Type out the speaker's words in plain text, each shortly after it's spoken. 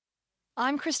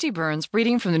I'm Christy Burns,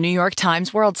 reading from the New York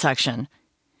Times World section.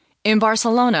 In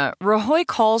Barcelona, Rajoy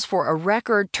calls for a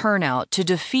record turnout to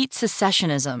defeat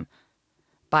secessionism.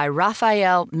 By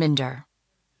Raphael. In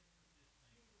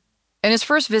his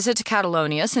first visit to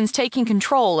Catalonia since taking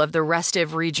control of the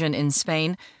restive region in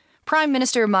Spain, Prime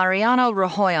Minister Mariano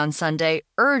Rajoy on Sunday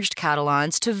urged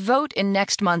Catalans to vote in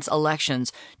next month's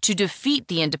elections to defeat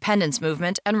the independence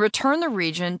movement and return the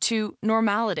region to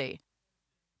normality.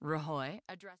 Rajoy addressed